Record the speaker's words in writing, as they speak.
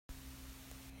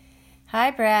Hi,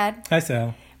 Brad. Hi,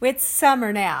 Sal. It's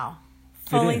summer now.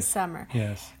 Fully It is. summer.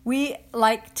 Yes. We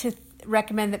like to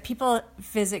recommend that people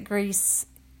visit Greece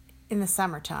in the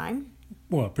summertime.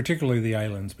 Well, particularly the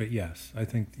islands, but yes, I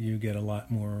think you get a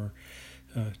lot more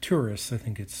tourists. I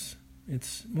think it's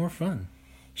more fun.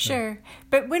 Sure.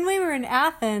 But when we were in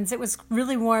Athens, it was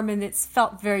really warm and it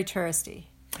felt very touristy.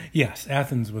 Yes,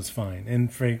 Athens was fine, and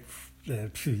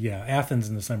Athens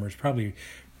in the summer is probably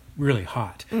really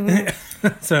hot. Mm-hmm.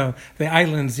 So the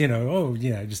islands,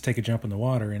 just take a jump in the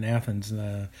water. In Athens,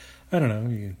 I don't know,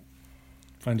 you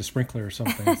find a sprinkler or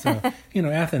something. So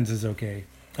Athens is okay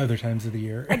other times of the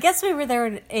year. I guess we were there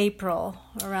in April,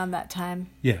 around that time.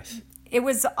 Yes. It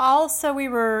was also, we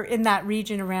were in that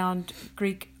region around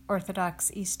Greek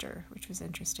Orthodox Easter, which was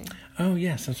interesting. Oh,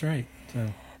 yes, that's right. So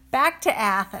back to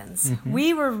Athens. Mm-hmm.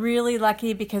 We were really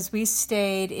lucky because we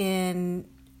stayed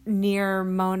near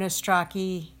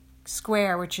Monostraki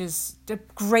Square, which is a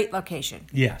great location.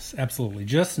 Yes, absolutely.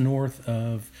 Just north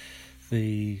of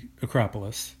the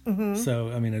Acropolis. Mm-hmm.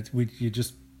 So, I mean, you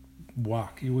just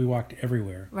walk. We walked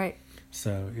everywhere. Right.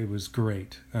 So it was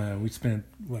great. We spent,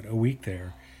 a week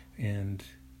there. And,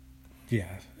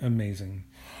 yeah, amazing.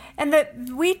 And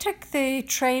we took the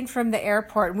train from the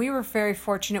airport, and we were very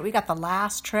fortunate. We got the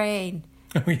last train.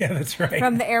 Oh, yeah, that's right.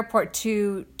 From the airport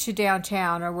to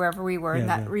downtown or wherever we were in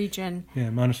that region. Yeah,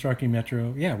 Monostraki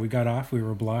Metro. Yeah, we got off. We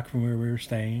were a block from where we were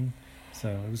staying. So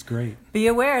it was great. Be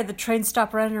aware, the train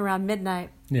stopped running around midnight.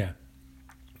 Yeah.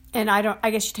 And I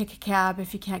guess you take a cab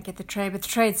if you can't get the train. But the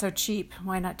train's so cheap.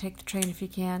 Why not take the train if you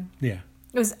can? Yeah.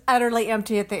 It was utterly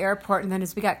empty at the airport, and then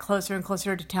as we got closer and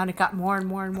closer to town, it got more and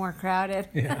more and more crowded.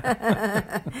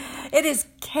 Yeah. It is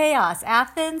chaos.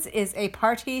 Athens is a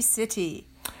party city.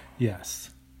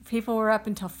 Yes. People were up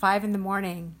until 5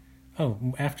 a.m.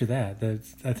 Oh, after that,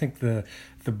 I think the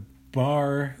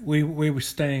bar, we were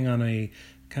staying on a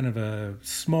kind of a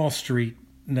small street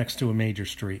next to a major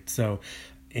street. So,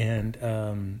 and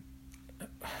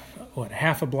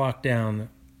half a block down,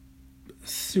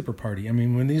 super party. I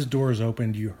mean, when these doors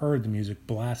opened, you heard the music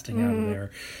blasting out of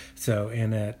there. So,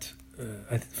 and at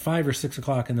 5 or 6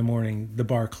 o'clock in the morning, the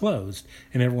bar closed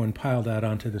and everyone piled out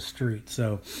onto the street.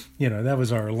 So, that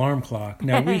was our alarm clock.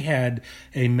 Now, we had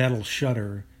a metal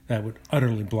shutter that would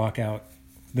utterly block out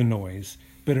the noise,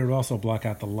 but it would also block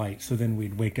out the light. So then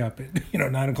we'd wake up at,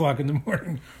 9 o'clock in the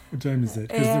morning. What time is it?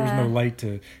 Because there was no light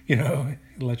to,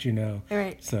 let you know.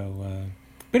 Right. So,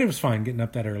 but it was fine getting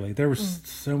up that early. There was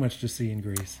so much to see in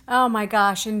Greece. Oh, my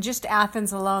gosh. And just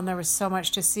Athens alone, there was so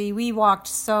much to see. We walked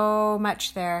so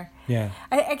much there. Yeah.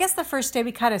 I guess the first day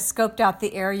we kind of scoped out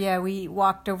the area. We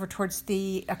walked over towards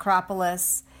the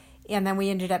Acropolis, and then we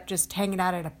ended up just hanging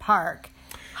out at a park,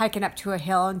 hiking up to a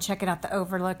hill and checking out the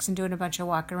overlooks and doing a bunch of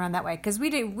walking around that way. Because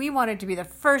we wanted to be the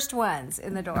first ones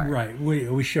in the door. Right.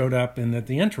 We showed up, and at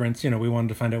the entrance, we wanted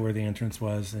to find out where the entrance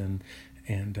was, and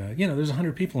there's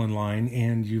 100 people in line,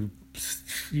 and you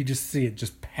just see it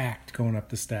just packed going up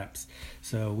the steps.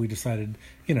 So we decided,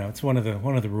 it's one of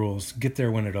the rules. Get there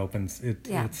when it opens.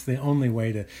 It's the only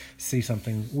way to see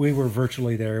something. We were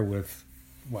virtually there with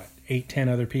 8-10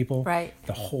 other people. Right.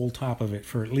 The whole top of it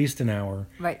for at least an hour.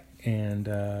 Right. And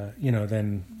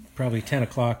then probably 10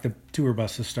 o'clock the tour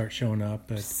buses start showing up.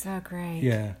 But, so great.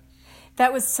 Yeah.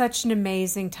 That was such an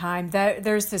amazing time.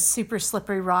 There's this super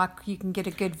slippery rock. You can get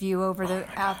a good view over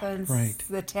Athens, right.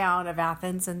 The town of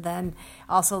Athens, and then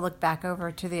also look back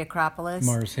over to the Acropolis.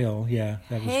 Mars Hill, yeah,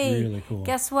 that was really cool.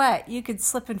 Guess what? You could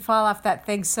slip and fall off that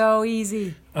thing so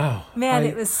easy. Oh, man,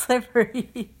 it was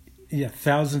slippery. Yeah,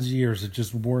 thousands of years it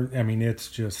just wore. I mean, it's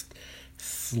just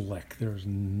slick. There's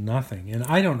nothing, and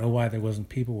I don't know why there wasn't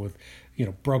people with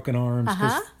broken arms,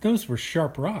 because those were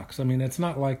sharp rocks. I mean, it's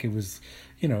not like it was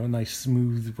a nice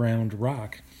smooth round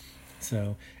rock.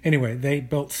 So anyway, they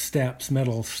built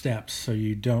metal steps, so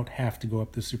you don't have to go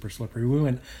up the super slippery. We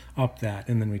went up that,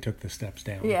 and then we took the steps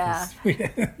down. Yeah,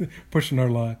 pushing our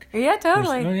luck. Yeah,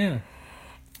 totally. Oh yeah.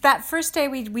 That first day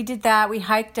we did that. We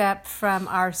hiked up from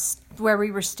where we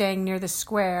were staying near the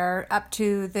square up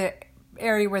to the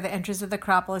area where the entrance of the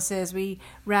Acropolis is. We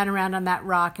ran around on that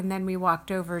rock, and then we walked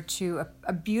over to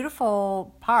a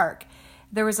beautiful park.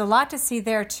 There was a lot to see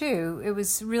there too. It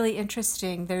was really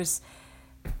interesting. There's,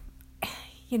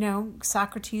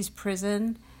 Socrates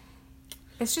Prison.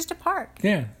 It's just a park.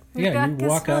 Yeah, you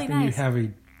walk really up nice. And you have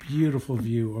a beautiful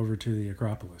view over to the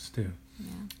Acropolis too.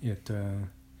 Yeah.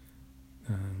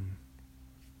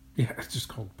 It's just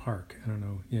called Park. I don't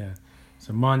know. Yeah, it's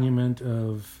a monument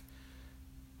of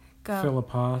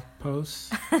Philippos.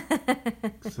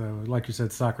 So, like you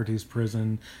said, Socrates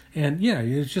prison. And yeah,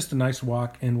 it's just a nice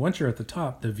walk. And once you're at the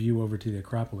top, the view over to the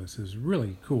Acropolis is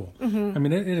really cool. I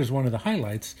mean, it is one of the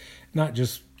highlights, not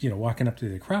just, walking up to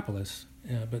the Acropolis,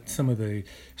 but some of the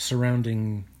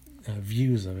surrounding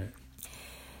views of it.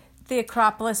 The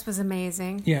Acropolis was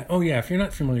amazing. Yeah. Oh, yeah. If you're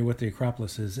not familiar with the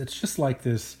Acropolis is, it's just like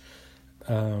this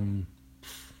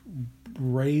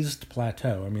raised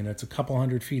plateau. I mean, it's a couple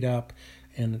 100 feet up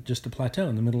and just a plateau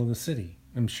in the middle of the city.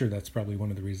 I'm sure that's probably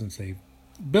one of the reasons they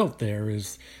built there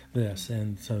is this.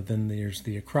 And so then there's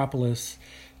the Acropolis,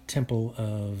 Temple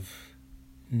of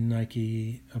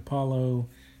Nike Apollo,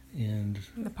 and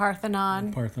the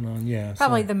Parthenon. Yeah.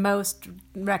 Probably the most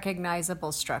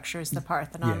recognizable structure is the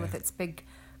Parthenon with its big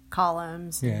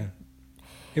columns. Yeah.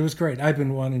 It was great. I've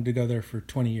been wanting to go there for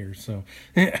 20 years, so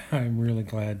I'm really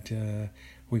glad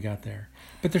we got there.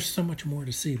 But there's so much more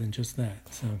to see than just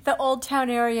that. So the Old Town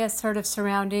area sort of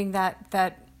surrounding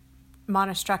that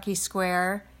Monostracke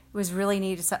Square was really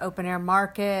neat. It's an open air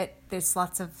market. There's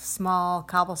lots of small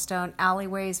cobblestone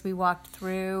alleyways we walked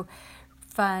through,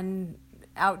 fun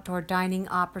outdoor dining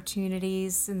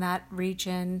opportunities in that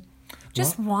region.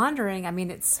 Just wandering. I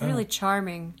mean, it's really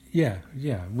charming. Yeah.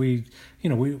 We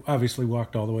obviously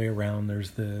walked all the way around.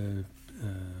 There's the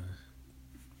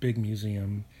big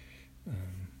museum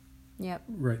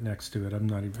right next to it. I don't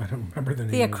remember the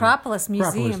name. The Acropolis Museum.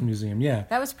 Acropolis Museum, yeah.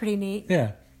 That was pretty neat.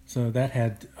 Yeah. So that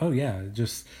had,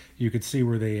 just you could see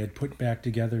where they had put back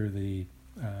together the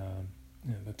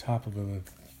top of a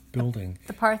building.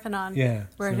 The Parthenon. Yeah.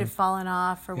 Where it had fallen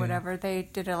off or whatever. They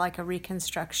did a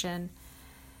reconstruction.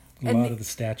 A lot of the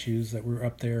statues that were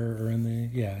up there are in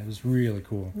it was really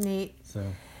cool. Neat. So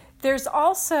there's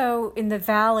also in the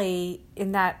valley,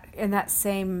 in that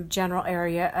same general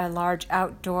area, a large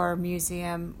outdoor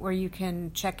museum where you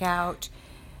can check out.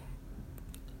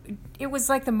 It was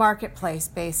like the marketplace,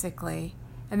 basically,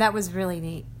 and that was really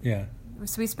neat. Yeah.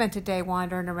 So we spent a day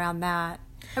wandering around that.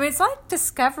 I mean, it's like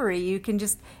discovery. You can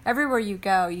just, everywhere you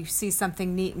go, you see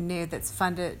something neat and new that's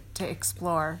fun to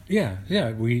explore. Yeah.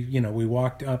 We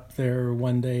walked up there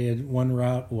one day at one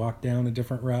route, walked down a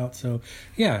different route. So,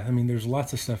 yeah, I mean, there's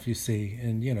lots of stuff you see.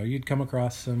 And, you'd come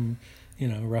across some,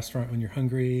 restaurant when you're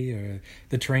hungry, or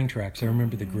the train tracks. I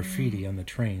remember the graffiti on the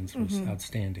trains was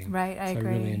outstanding. Right, I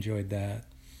agree. I really enjoyed that.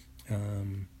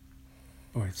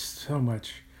 Boy, it's so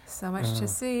much. So much to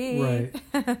see. Right.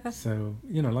 So,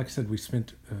 like I said, we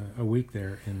spent a week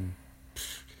there, and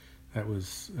that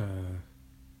was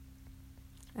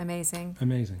amazing.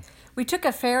 We took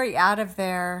a ferry out of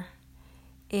there,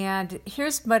 and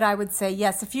here's what I would say.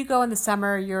 Yes, if you go in the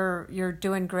summer, you're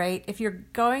doing great. If you're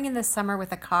going in the summer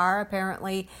with a car,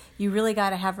 apparently, you really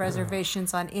got to have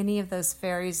reservations on any of those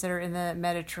ferries that are in the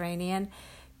Mediterranean,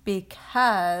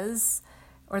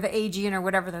 or the Aegean, or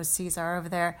whatever those seas are over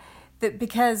there.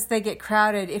 Because they get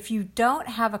crowded. If you don't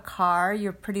have a car,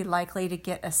 you're pretty likely to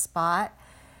get a spot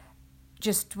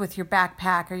just with your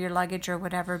backpack or your luggage or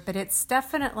whatever. But it's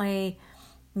definitely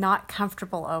not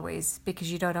comfortable always,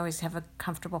 because you don't always have a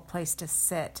comfortable place to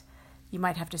sit. You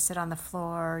might have to sit on the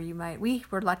floor. We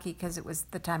were lucky because it was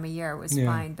the time of year. It was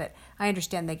fine. But I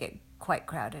understand they get quite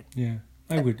crowded. Yeah.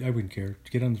 I wouldn't care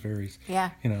to get on the ferries.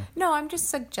 Yeah. No, I'm just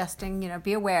suggesting,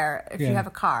 be aware. If you have a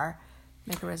car,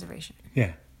 make a reservation.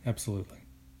 Yeah. Absolutely.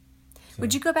 So.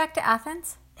 Would you go back to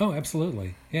Athens? Oh,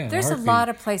 absolutely. Yeah. There's a lot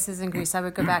of places in Greece I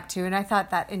would go back to, and I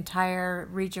thought that entire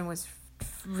region was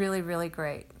really, really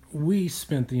great. We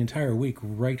spent the entire week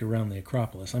right around the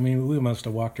Acropolis. I mean, we must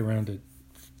have walked around it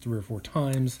 3 or 4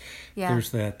 times. Yeah.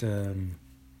 There's that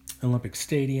Olympic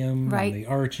Stadium, right, and the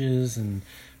arches, and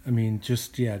I mean,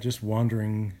 just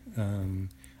wandering.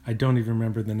 I don't even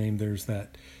remember the name. There's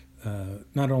that.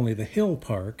 Not only the Hill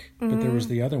Park, but there was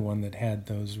the other one that had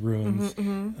those ruins.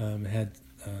 It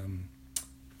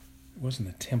wasn't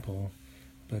a temple,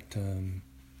 but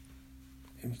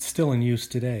it's still in use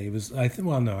today. It was, I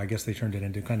guess they turned it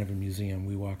into kind of a museum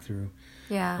we walked through.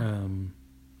 Yeah.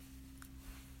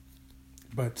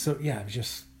 But so, yeah,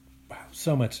 just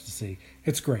so much to see.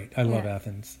 It's great. I love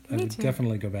Athens. I would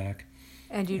definitely go back.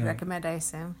 And you'd recommend, I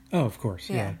assume? Oh, of course,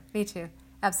 yeah. Me too.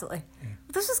 Absolutely. Yeah.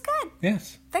 This was good.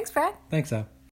 Yes. Thanks, Brad. Thanks, Al.